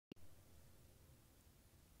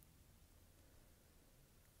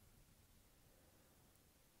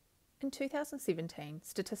In 2017,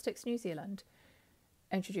 Statistics New Zealand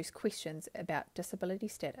introduced questions about disability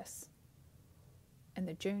status in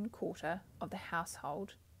the June quarter of the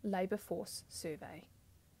Household Labour Force Survey.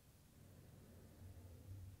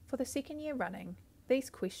 For the second year running, these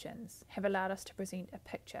questions have allowed us to present a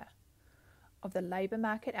picture of the labour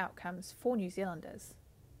market outcomes for New Zealanders,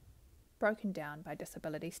 broken down by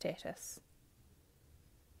disability status.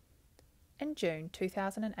 In June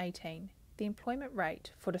 2018, the employment rate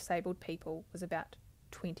for disabled people was about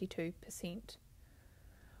 22%,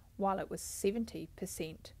 while it was 70%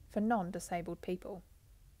 for non-disabled people.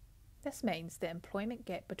 This means the employment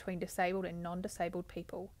gap between disabled and non-disabled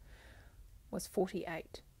people was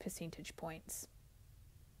 48 percentage points.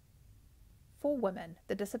 For women,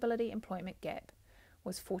 the disability employment gap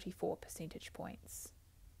was 44 percentage points,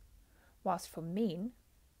 whilst for men,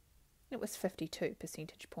 it was 52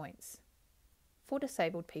 percentage points. For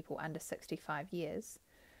disabled people under 65 years,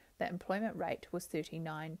 the employment rate was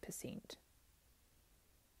 39%,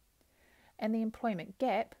 and the employment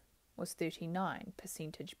gap was 39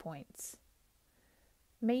 percentage points.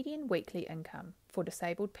 Median weekly income for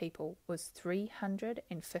disabled people was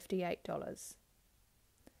 $358,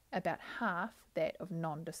 about half that of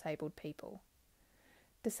non-disabled people.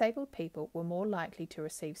 Disabled people were more likely to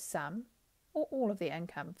receive some or all of their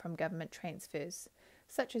income from government transfers,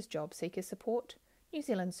 such as job seeker support, New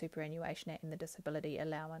Zealand superannuation and the disability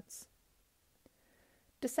allowance.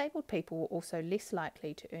 Disabled people were also less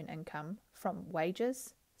likely to earn income from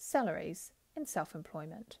wages, salaries and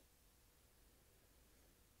self-employment.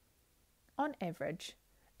 On average,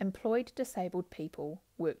 employed disabled people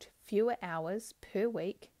worked fewer hours per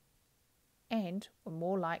week and were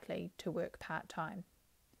more likely to work part-time.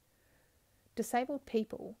 Disabled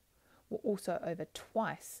people were also over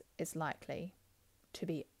twice as likely to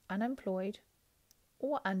be unemployed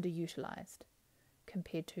or underutilised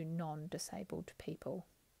compared to non-disabled people.